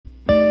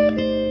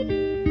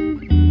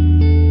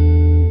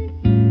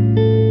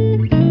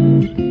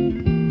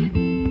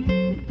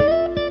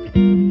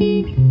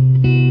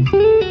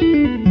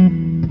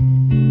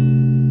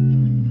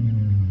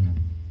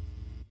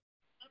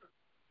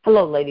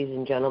ladies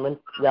and gentlemen.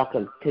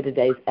 Welcome to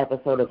today's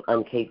episode of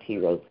Uncaged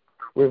Heroes.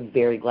 We're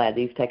very glad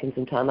that you've taken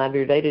some time out of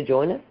your day to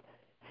join us.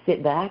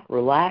 Sit back,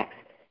 relax,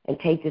 and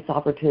take this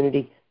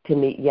opportunity to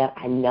meet yet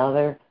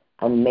another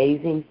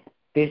amazing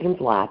vision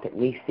of light that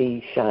we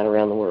see shine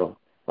around the world.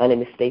 My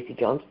name is Stacy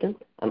Johnston.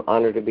 I'm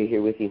honored to be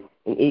here with you,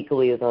 and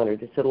equally as honored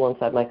to sit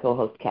alongside my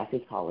co-host,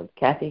 Cassey Carrie.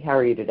 Cassey, how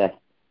are you today?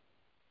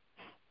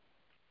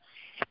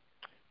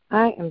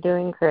 I am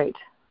doing great.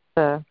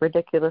 The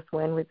ridiculous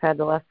wind we've had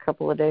the last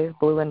couple of days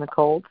blew in the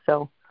cold,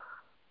 so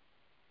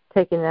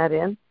taking that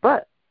in.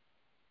 But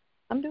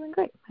I'm doing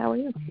great. How are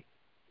you?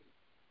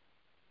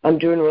 I'm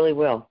doing really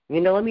well.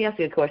 Let me ask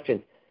you a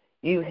question.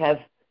 You have,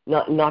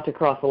 not to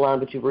cross the line,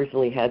 but you've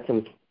recently had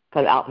some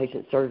kind of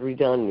outpatient surgery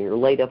done, and you're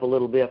laid up a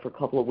little bit for a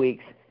couple of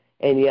weeks,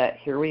 and yet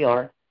here we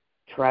are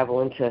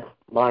traveling to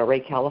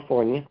Monterey,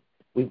 California.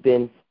 We've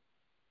been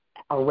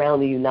around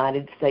the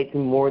United States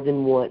more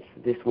than once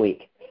this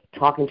week,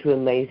 talking to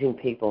amazing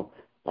people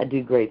that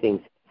do great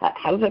things.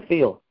 How does that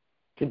feel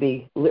to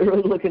be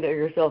literally looking at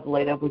yourself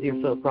laid up with your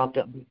foot propped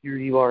up? Here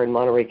you are in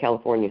Monterey,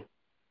 California.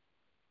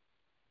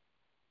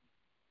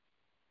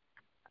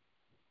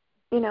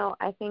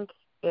 I think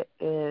it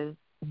is,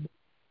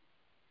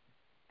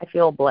 I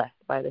feel blessed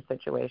by the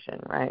situation,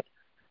 right?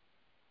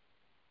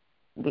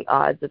 The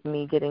odds of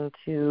me getting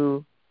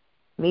to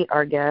meet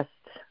our guests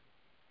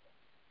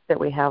that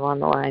we have on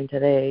the line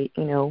today,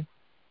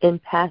 in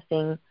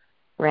passing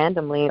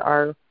randomly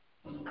are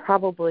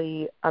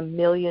probably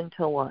 1,000,000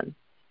 to 1.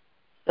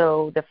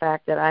 So the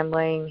fact that I'm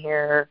laying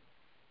here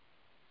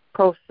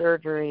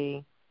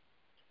post-surgery,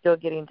 still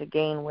getting to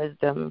gain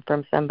wisdom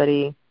from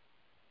somebody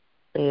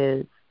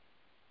is,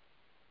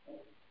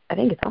 I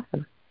think it's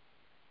awesome.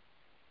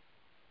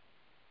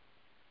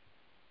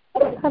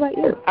 How about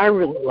you? I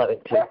really love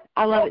it, too.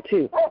 I love it,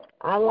 too.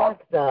 I like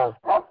the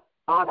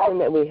option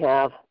that we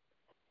have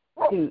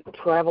to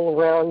travel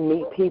around,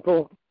 meet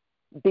people,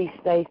 be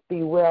safe,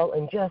 be well,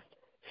 and just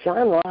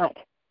shine light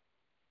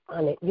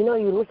on it. You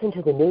listen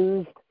to the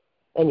news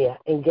and you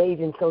engage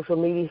in social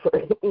media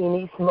for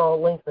any small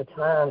length of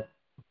time,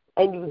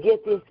 and you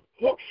get this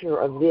picture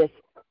of this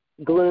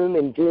gloom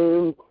and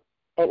doom,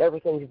 and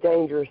everything's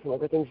dangerous and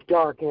everything's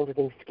dark and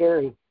everything's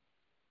scary.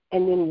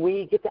 And then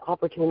we get the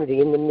opportunity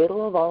in the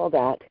middle of all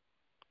that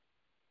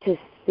to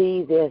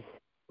see this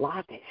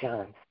light that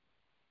shines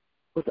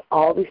with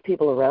all these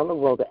people around the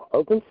world that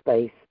open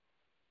space,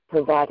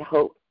 provide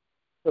hope,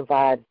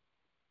 provide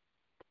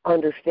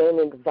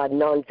understanding, provide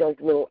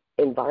non-judgmental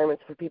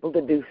environments for people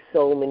to do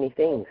so many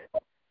things.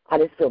 I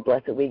just feel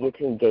blessed that we get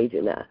to engage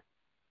in that.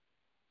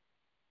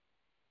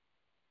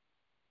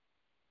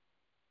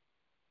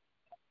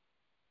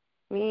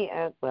 Me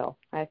as well.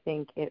 I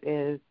think it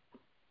is,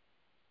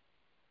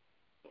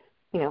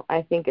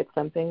 I think it's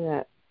something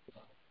that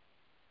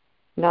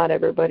not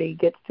everybody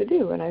gets to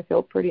do, and I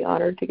feel pretty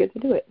honored to get to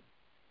do it.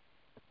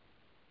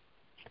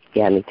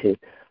 Yeah, me too.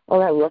 All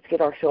right, well, let's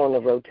get our show on the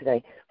road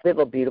today. We have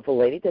a beautiful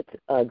lady that's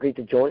agreed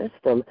to join us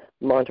from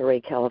Monterey,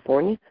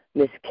 California,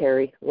 Miss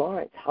Carrie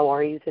Lawrence. How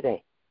are you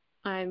today?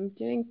 I'm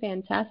doing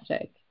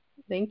fantastic.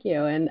 Thank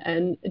you.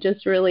 And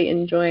just really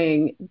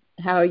enjoying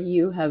how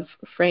you have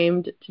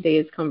framed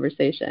today's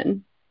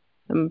conversation.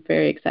 I'm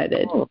very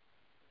excited. Oh.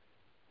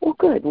 Well,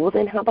 good. Well,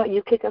 then how about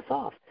you kick us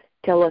off?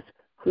 Tell us,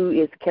 who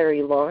is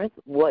Carrie Lawrence?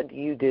 What do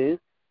you do?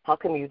 How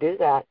can you do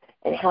that?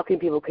 And how can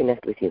people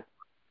connect with you?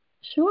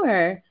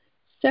 Sure.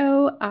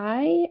 So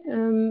I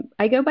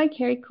go by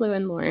Carrie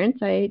Klewin Lawrence.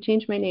 I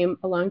changed my name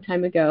a long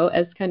time ago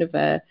as kind of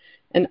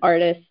an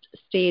artist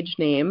stage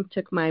name.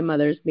 Took my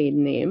mother's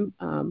maiden name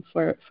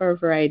for a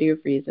variety of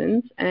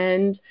reasons.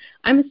 And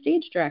I'm a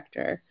stage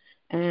director.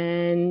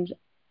 And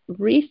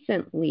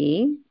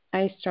recently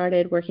I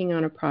started working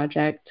on a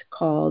project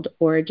called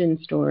Origin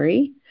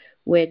Story,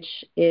 which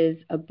is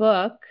a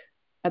book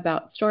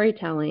about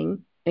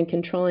storytelling and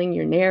controlling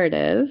your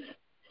narrative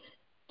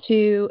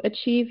to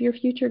achieve your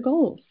future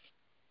goals.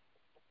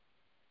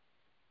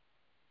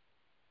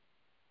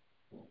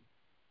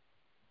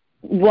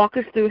 Walk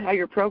us through how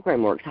your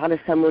program works. How does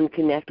someone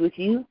connect with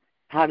you?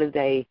 How do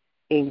they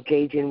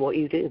engage in what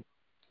you do?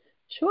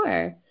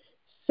 Sure.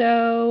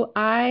 So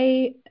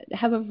I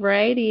have a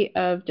variety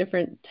of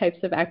different types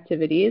of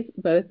activities,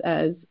 both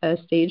as a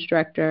stage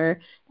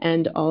director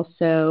and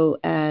also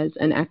as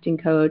an acting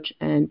coach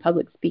and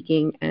public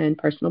speaking and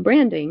personal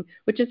branding,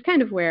 which is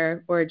kind of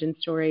where Origin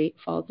Story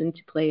falls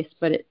into place.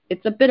 But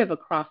it's a bit of a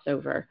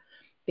crossover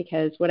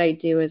because what I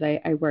do is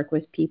I work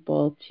with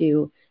people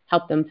to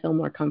help them feel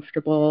more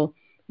comfortable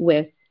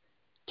with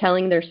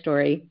telling their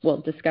story,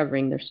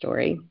 discovering their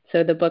story.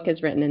 So the book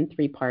is written in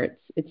 3 parts.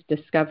 It's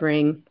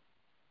discovering,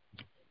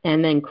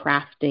 and then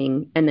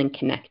crafting, and then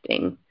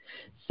connecting.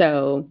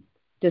 So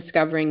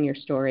discovering your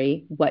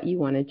story, what you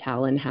want to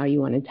tell and how you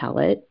want to tell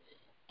it,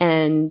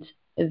 and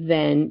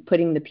then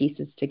putting the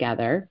pieces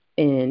together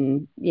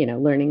in,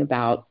 learning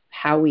about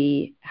how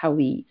we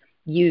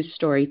use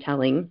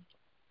storytelling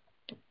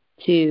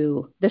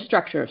to the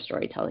structure of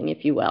storytelling,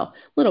 if you will,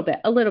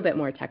 a little bit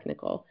more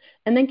technical,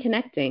 and then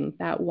connecting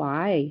that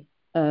why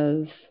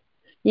of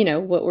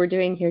what we're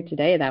doing here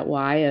today, that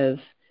why of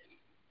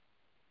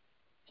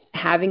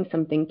having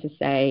something to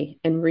say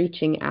and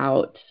reaching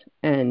out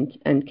and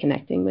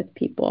connecting with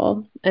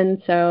people.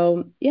 And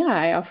so, yeah,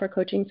 I offer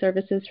coaching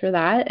services for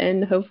that,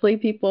 and hopefully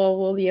people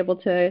will be able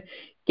to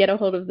get a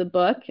hold of the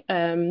book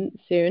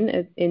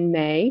soon in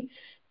May.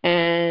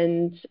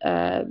 And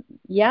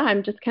yeah,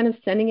 I'm just kind of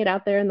sending it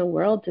out there in the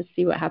world to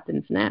see what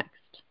happens next.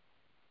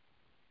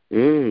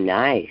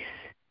 Nice.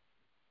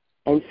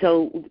 And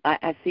so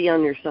I see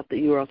on your stuff that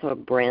you are also a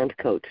brand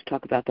coach.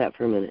 Talk about that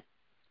for a minute.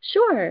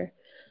 Sure.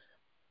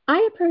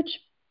 I approach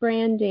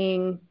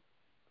branding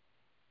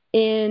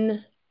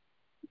in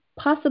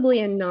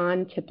possibly a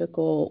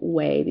non-typical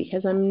way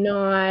because I'm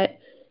not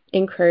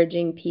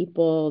encouraging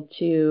people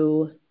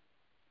to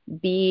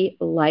be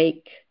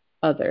like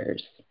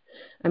others.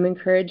 I'm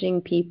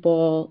encouraging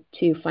people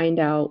to find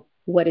out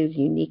what is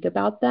unique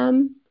about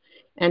them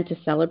and to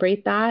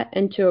celebrate that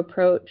and to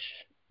approach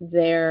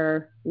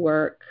their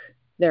work,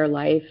 their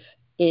life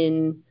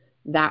in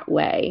that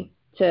way,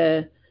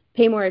 to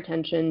pay more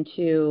attention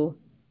to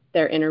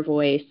their inner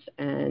voice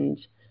and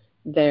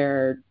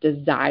their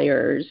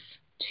desires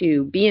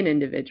to be an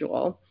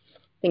individual.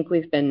 I think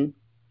we've been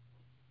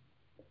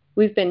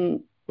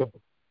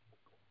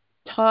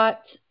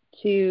taught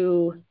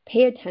to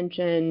pay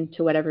attention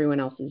to what everyone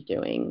else is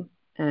doing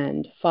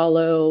and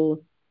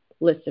follow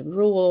lists of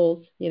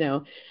rules.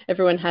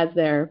 Everyone has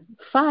their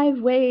 5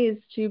 ways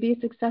to be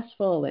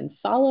successful and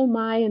follow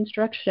my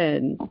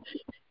instructions.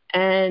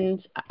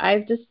 And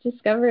I've just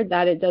discovered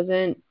that it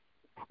doesn't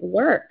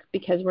work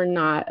because we're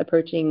not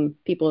approaching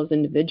people as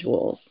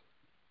individuals.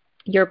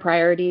 Your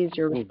priorities,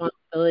 your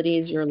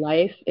responsibilities, your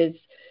life is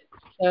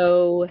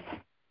so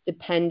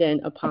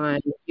dependent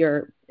upon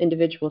your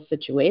individual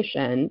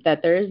situation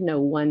that there is no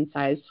one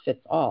size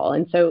fits all.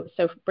 And so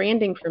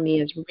branding for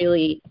me is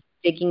really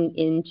digging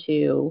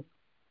into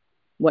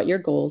what your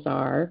goals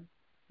are,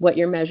 what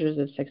your measures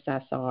of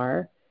success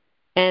are,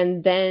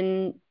 and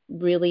then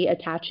really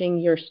attaching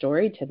your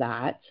story to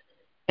that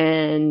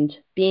and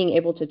being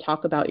able to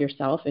talk about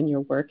yourself and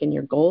your work and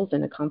your goals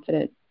in a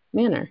confident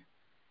manner.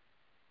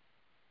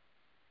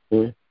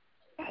 I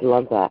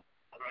love that.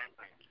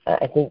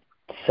 I think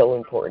it's so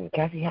important.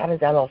 Cassey, how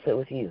does that all fit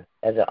with you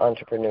as an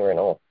entrepreneur and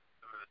all?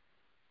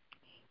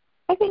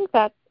 I think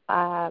that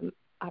I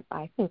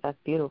think that's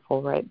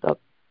beautiful, right?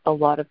 A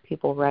lot of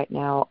people right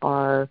now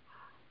are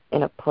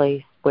in a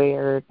place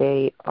where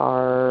they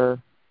are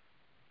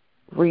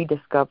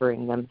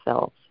rediscovering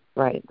themselves,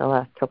 right? The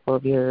last couple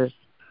of years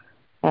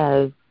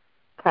has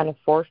kind of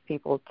forced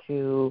people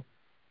to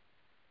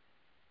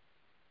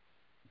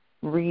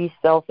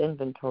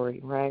self-inventory,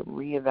 right?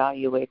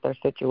 Reevaluate their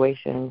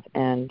situations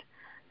and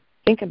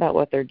think about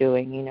what they're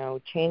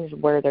doing, change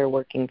where they're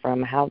working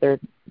from, how they're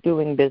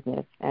doing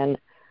business. And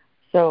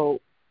so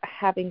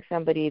having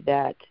somebody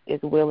that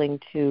is willing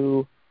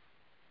to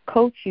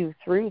coach you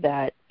through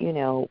that,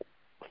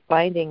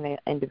 finding the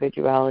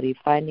individuality,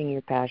 finding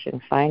your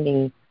passion,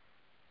 finding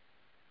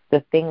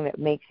the thing that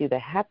makes you the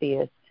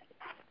happiest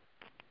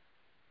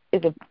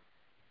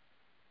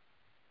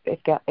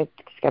it's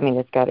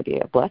got to be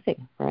a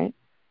blessing, right?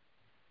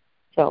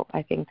 So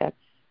I think that's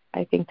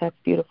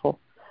beautiful.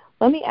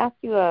 Let me ask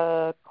you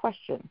a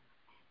question.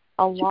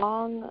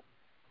 Along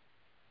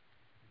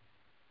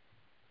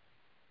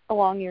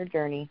your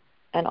journey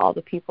and all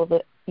the people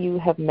that you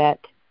have met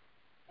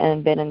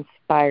and been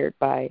inspired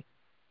by,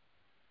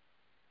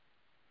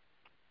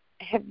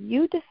 have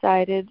you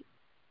decided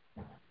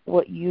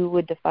what you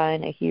would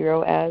define a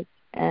hero as,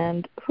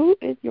 and who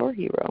is your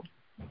hero?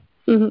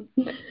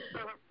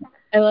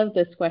 I love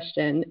this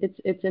question.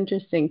 It's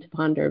interesting to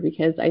ponder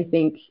because I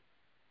think,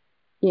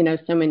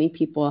 so many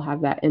people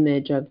have that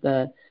image of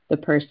the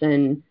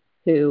person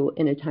who,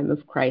 in a time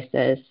of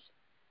crisis,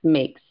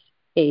 makes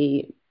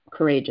a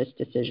courageous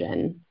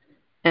decision.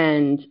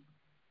 And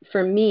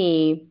for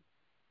me,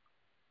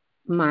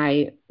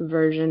 my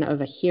version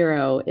of a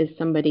hero is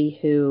somebody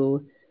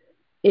who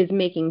is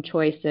making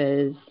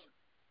choices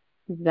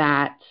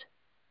that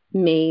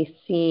may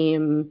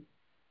seem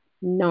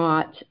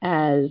not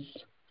as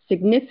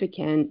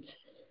significant,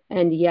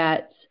 and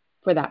yet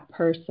for that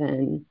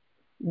person,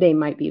 they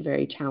might be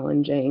very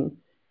challenging,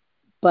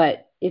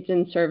 but it's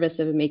in service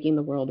of making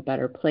the world a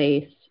better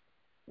place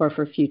or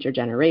for future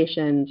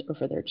generations or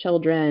for their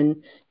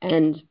children.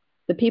 And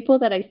the people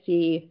that I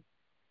see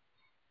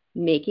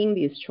making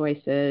these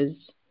choices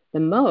the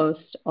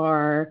most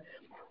are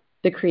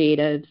the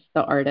creatives,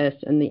 the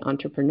artists, and the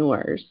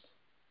entrepreneurs.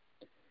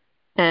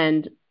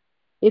 And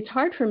it's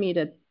hard for me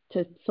to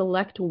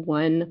select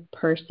one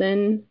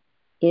person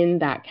in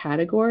that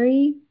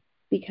category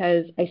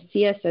because I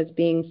see us as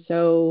being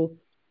so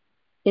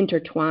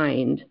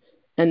intertwined,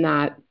 and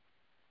that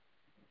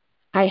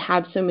I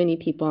have so many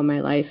people in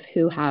my life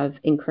who have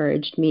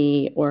encouraged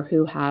me or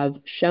who have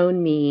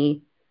shown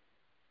me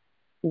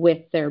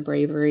with their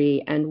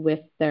bravery and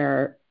with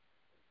their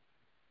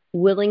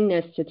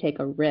willingness to take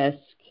a risk,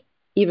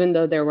 even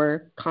though there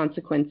were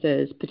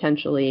consequences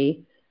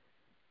potentially,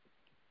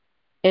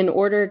 in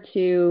order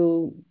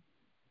to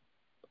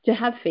to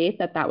have faith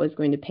that that was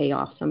going to pay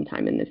off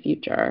sometime in the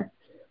future.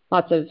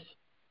 Lots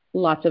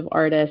of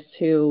artists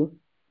who,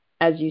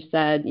 as you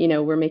said,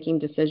 we're making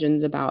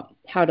decisions about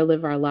how to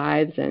live our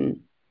lives,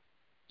 and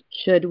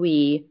should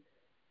we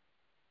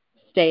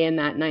stay in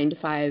that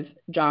 9-to-5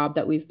 job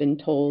that we've been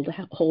told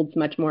holds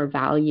much more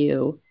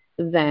value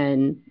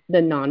than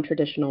the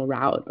non-traditional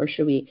route, or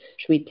should we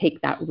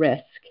take that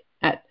risk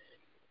at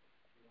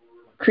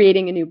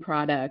creating a new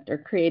product or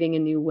creating a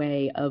new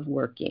way of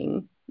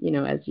working,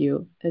 as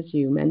you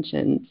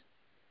mentioned.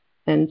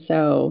 And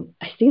so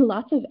I see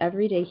lots of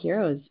everyday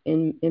heroes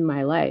in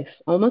my life,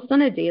 almost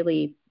on a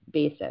daily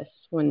basis,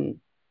 when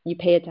you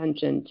pay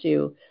attention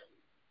to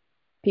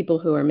people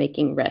who are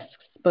making risks,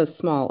 both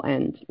small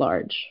and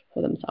large,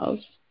 for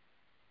themselves.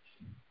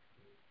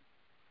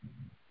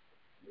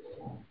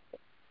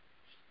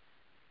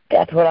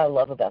 That's what I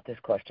love about this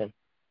question,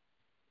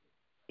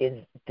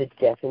 is the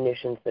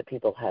definitions that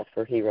people have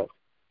for heroes.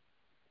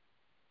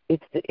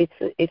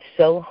 It's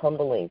so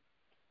humbling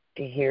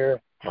to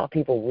hear how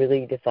people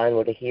really define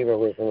what a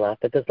hero is in life.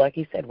 Because like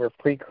you said, we're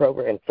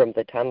pre-programmed from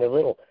the time they're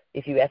little.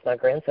 If you ask my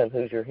grandson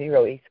who's your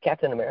hero, he's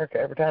Captain America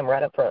every time,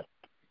 right up front.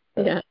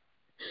 Yeah.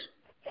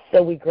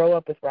 So we grow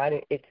up with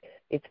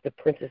it's the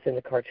princess in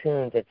the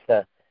cartoons. It's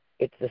the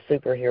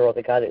superhero,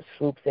 the guy that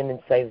swoops in and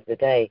saves the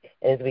day.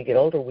 And as we get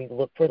older, we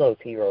look for those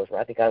heroes,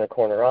 right? The guy in the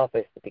corner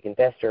office, the big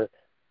investor.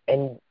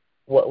 And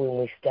when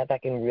we step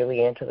back and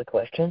really answer the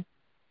question,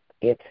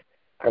 it's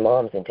our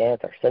moms and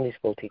dads, our Sunday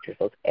school teachers,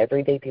 those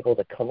everyday people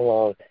that come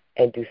along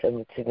and do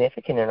something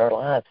significant in our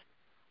lives.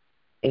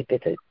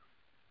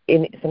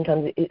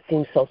 Sometimes it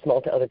seems so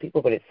small to other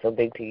people, but it's so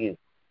big to you.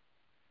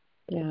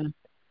 Yeah.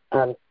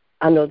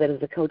 I know that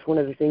as a coach, one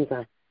of the things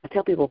I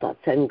tell people about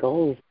setting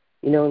goals,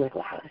 and like,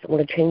 wow, I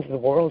want to change the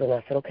world. And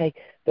I said, okay,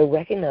 but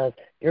recognize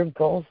your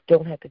goals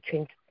don't have to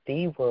change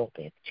the world.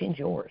 They have to change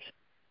yours.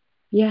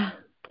 Yeah.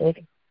 And if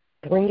you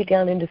bring it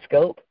down into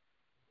scope,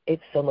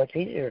 it's so much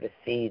easier to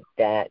see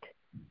that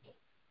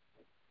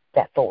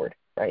forward,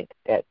 right?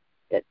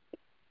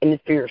 And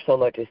fear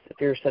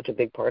is such a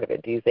big part of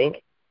it. Do you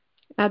think?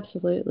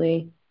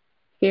 Absolutely.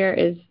 Fear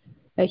is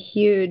a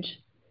huge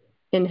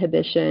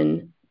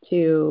inhibition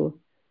to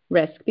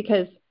risk,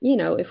 because,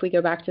 if we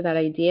go back to that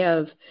idea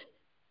of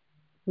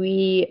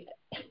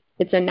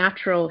it's a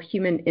natural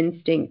human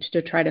instinct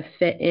to try to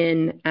fit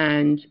in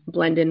and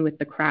blend in with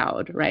the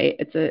crowd, right?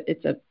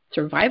 It's a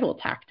survival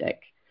tactic.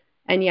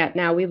 And yet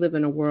now we live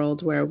in a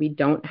world where we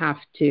don't have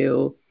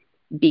to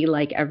be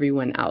like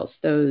everyone else.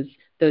 Those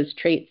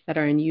traits that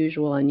are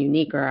unusual and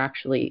unique are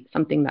actually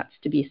something that's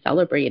to be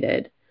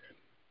celebrated.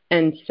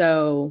 And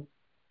so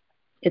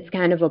it's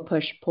kind of a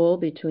push-pull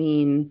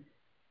between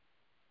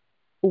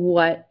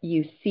what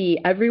you see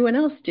everyone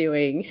else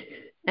doing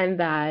and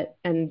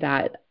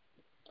that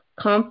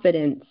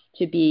confidence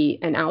to be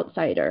an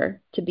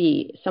outsider, to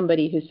be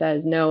somebody who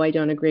says, no, I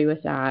don't agree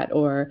with that,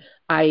 or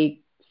I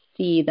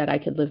see that I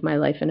could live my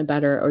life in a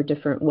better or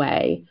different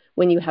way.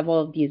 When you have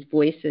all of these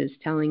voices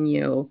telling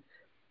you,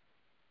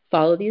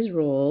 follow these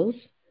rules,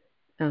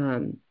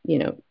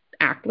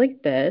 act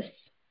like this,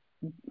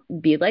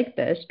 be like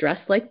this, dress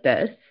like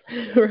this,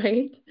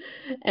 right?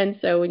 And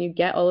so when you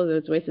get all of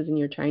those voices and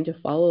you're trying to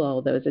follow all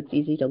of those, it's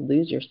easy to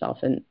lose yourself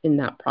in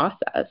that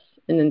process.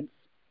 And then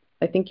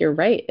I think you're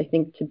right. I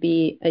think to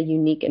be a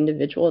unique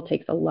individual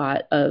takes a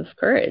lot of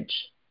courage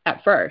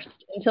at first,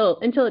 until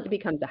it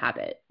becomes a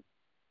habit.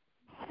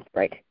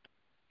 Right.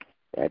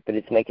 Right, but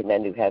it's making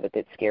that new habit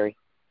that's scary.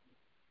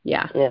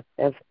 Yeah. Yeah,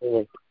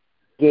 absolutely.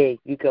 Yeah,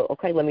 you go,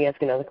 okay, let me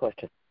ask another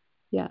question.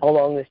 Yeah.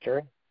 Along this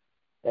journey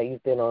that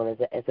you've been on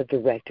as a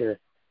director,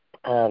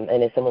 and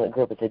as someone that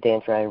grew up as a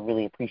dancer, I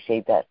really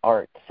appreciate that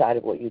art side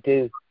of what you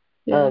do.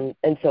 Yeah.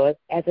 And so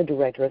as a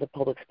director, as a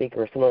public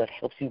speaker, or someone that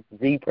helps you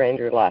rebrand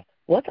your life,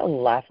 what's a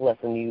life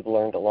lesson you've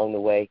learned along the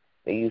way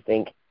that you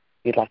think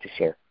you'd like to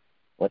share?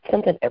 What's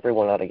something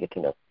everyone ought to get to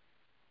know?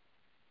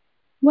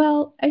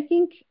 Well, I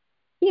think,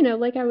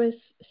 like I was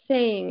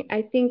saying,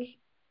 I think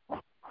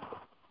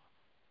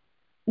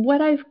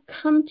what I've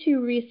come to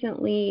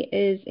recently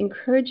is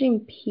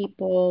encouraging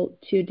people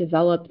to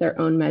develop their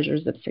own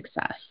measures of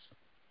success.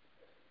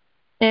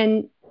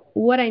 And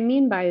what I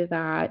mean by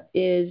that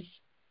is,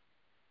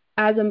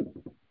 as a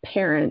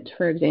parent,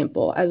 for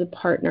example, as a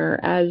partner,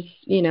 as,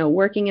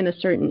 working in a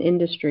certain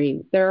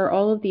industry, there are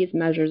all of these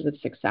measures of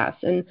success.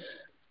 And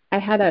I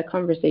had a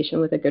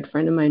conversation with a good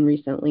friend of mine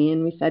recently,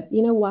 and we said,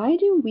 why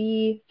do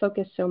we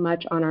focus so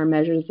much on our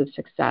measures of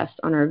success,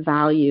 on our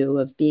value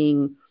of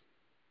being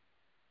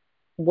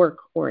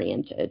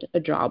work-oriented, a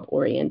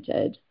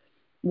job-oriented?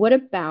 What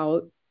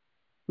about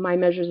my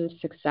measures of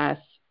success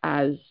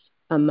as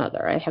a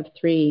mother? I have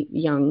 3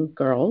 young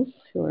girls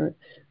who are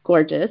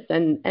gorgeous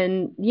and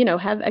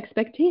have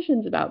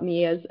expectations about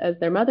me as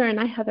their mother, and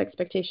I have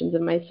expectations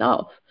of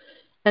myself.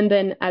 And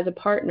then as a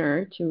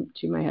partner to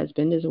my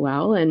husband as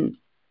well. And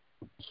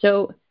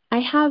so I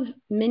have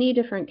many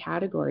different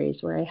categories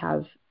where I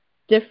have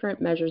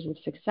different measures of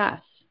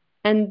success.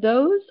 And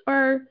those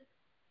are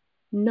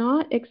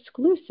not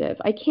exclusive.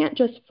 I can't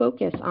just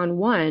focus on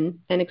one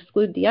and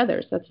exclude the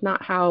others. That's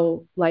not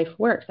how life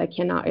works. I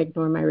cannot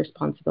ignore my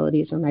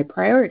responsibilities or my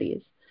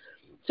priorities.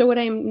 So what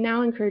I'm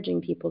now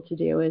encouraging people to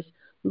do is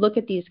look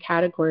at these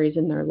categories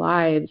in their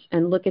lives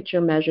and look at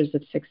your measures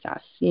of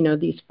success.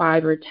 These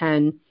 5 or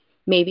 10,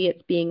 maybe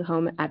it's being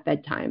home at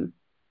bedtime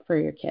for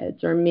your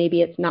kids, or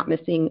maybe it's not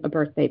missing a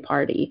birthday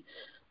party,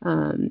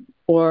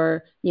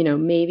 or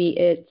maybe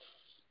it's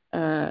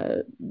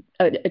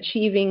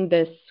achieving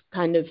this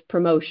kind of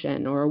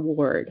promotion or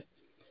award.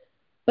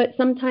 But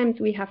sometimes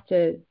we have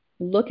to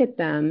look at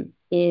them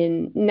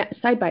in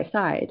side by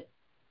side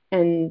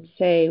and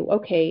say,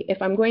 okay,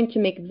 if I'm going to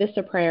make this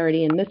a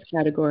priority in this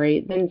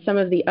category, then some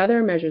of the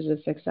other measures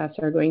of success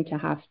are going to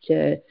have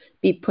to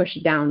be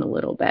pushed down a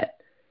little bit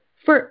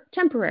for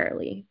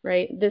temporarily,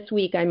 right? This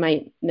week I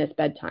might miss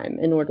bedtime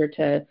in order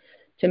to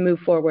move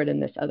forward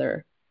in this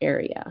other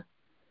area.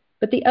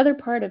 But the other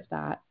part of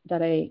that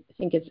I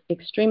think is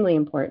extremely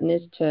important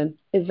is to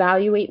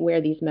evaluate where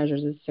these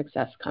measures of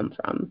success come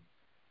from.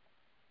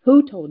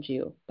 Who told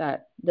you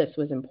that this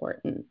was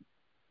important?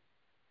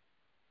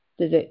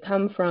 Does it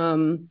come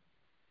from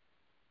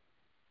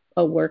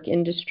a work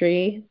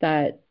industry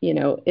that,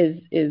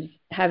 is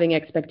having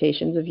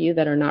expectations of you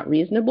that are not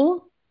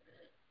reasonable?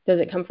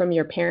 Does it come from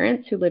your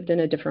parents who lived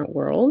in a different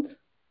world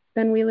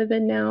than we live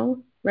in now,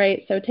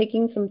 right? So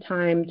taking some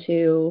time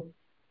to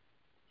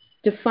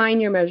define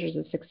your measures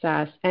of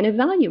success and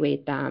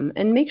evaluate them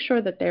and make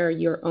sure that they're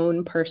your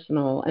own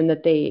personal and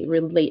that they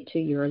relate to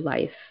your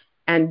life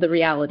and the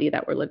reality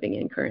that we're living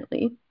in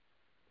currently.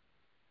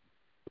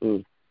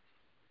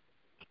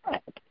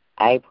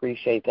 I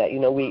appreciate that.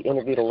 We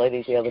interviewed a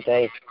lady the other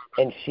day,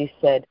 and she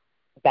said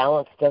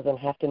balance doesn't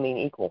have to mean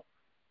equal.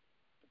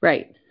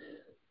 Right.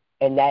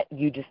 And that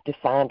you just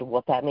defined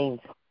what that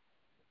means.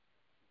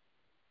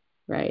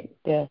 Right.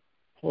 Yeah,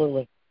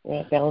 absolutely.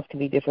 Yeah, balance can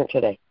be different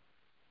today.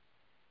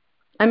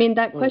 I mean,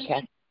 that question,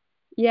 okay.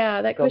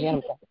 that Go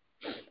question,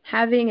 ahead.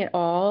 having it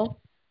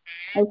all,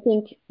 I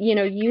think,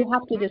 you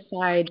have to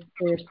decide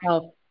for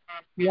yourself,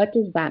 what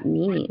does that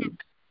mean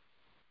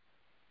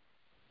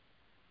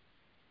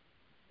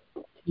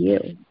to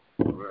you?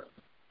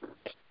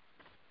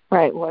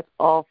 Right. What's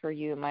all for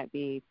you might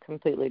be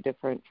completely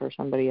different for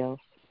somebody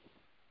else.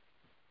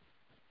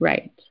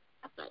 Right.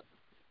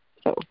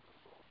 So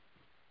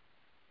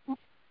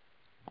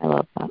I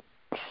love that.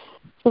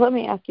 So let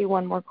me ask you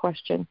one more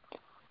question.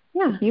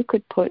 Yeah. If you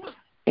could put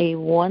a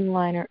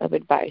one-liner of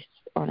advice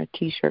on a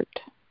T-shirt,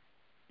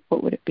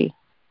 what would it be?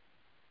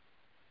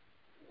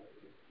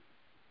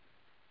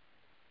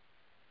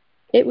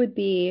 It would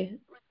be,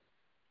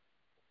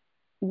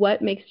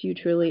 what makes you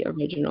truly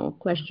original? ?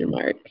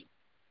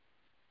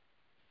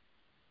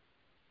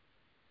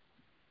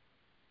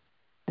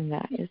 And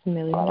that is $1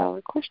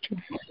 million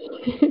question.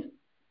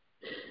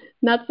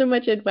 Not so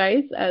much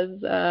advice as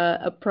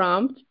a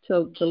prompt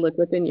to look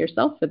within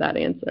yourself for that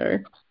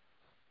answer.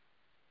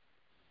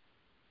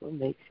 What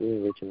makes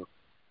you original?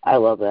 I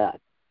love that.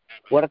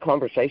 What a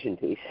conversation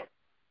piece.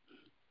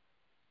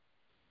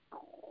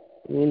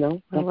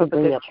 That could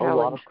bring up a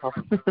lot of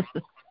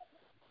conversation.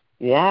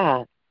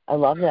 Yeah, I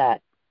love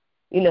that.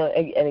 And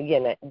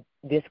again,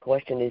 this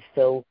question is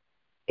so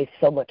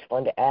much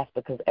fun to ask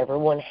because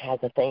everyone has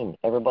a thing.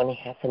 Everybody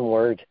has some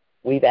words.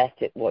 We've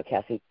asked it,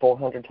 Cassey,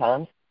 400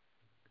 times?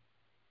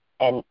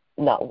 And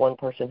not one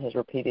person has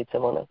repeated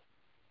someone else.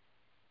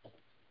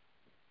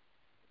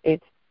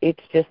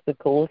 It's just the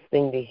coolest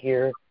thing to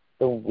hear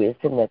the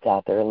wisdom that's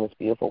out there in this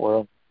beautiful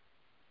world.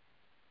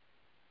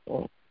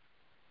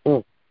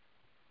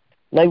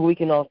 Maybe we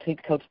can all teach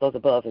Coach those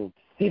above and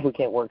see if we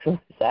can't work this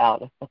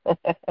out.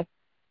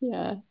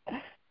 Yeah.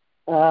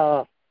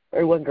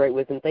 Everyone, great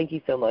wisdom. Thank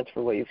you so much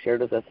for what you've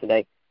shared with us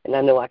today. And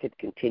I know I could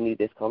continue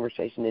this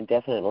conversation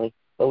indefinitely,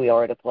 but we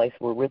are at a place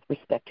where, with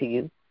respect to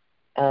you,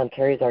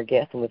 Carrie is our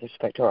guest, and with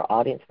respect to our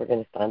audience, we're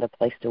going to find a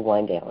place to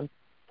wind down.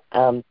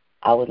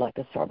 I would like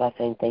to start by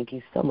saying thank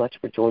you so much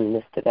for joining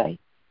us today.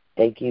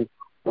 Thank you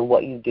for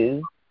what you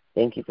do.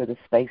 Thank you for the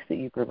space that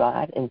you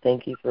provide, and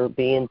thank you for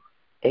being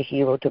a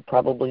hero to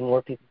probably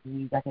more people than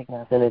you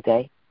recognize in a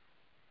day.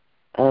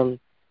 And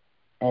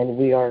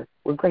we're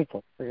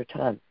grateful for your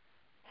time.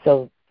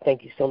 So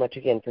thank you so much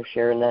again for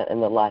sharing that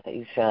and the light that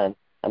you shine.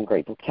 I'm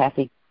grateful.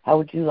 Cassey, how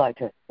would you like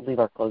to leave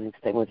our closing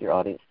statement with your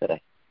audience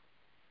today?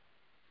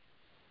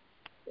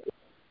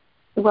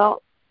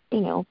 Well,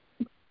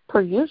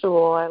 per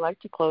usual, I like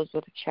to close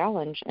with a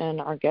challenge,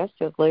 and our guest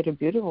has laid a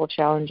beautiful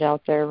challenge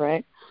out there,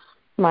 right?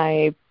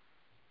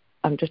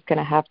 I'm just going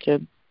to have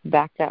to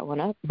back that one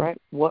up, right?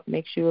 What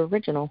makes you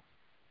original?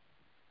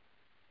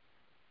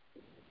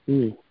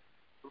 I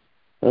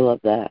love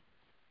that.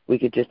 We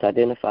could just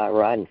identify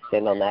right and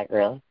stand on that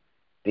ground.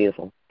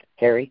 Beautiful.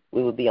 Carrie,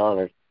 we would be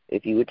honored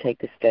if you would take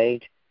the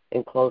stage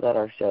and close out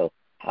our show.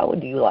 How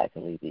would you like to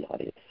leave the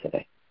audience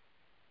today?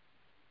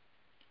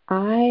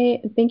 I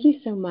thank you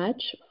so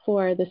much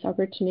for this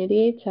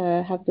opportunity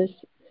to have this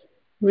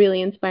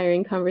really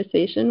inspiring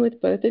conversation with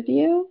both of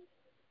you.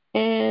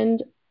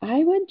 And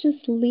I would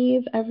just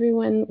leave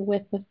everyone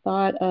with the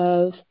thought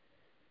of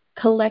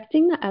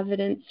collecting the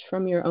evidence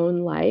from your own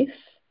life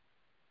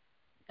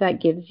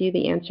that gives you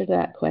the answer to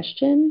that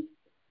question.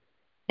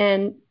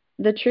 And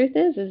the truth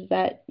is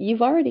that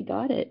you've already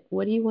got it.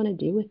 What do you want to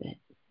do with it?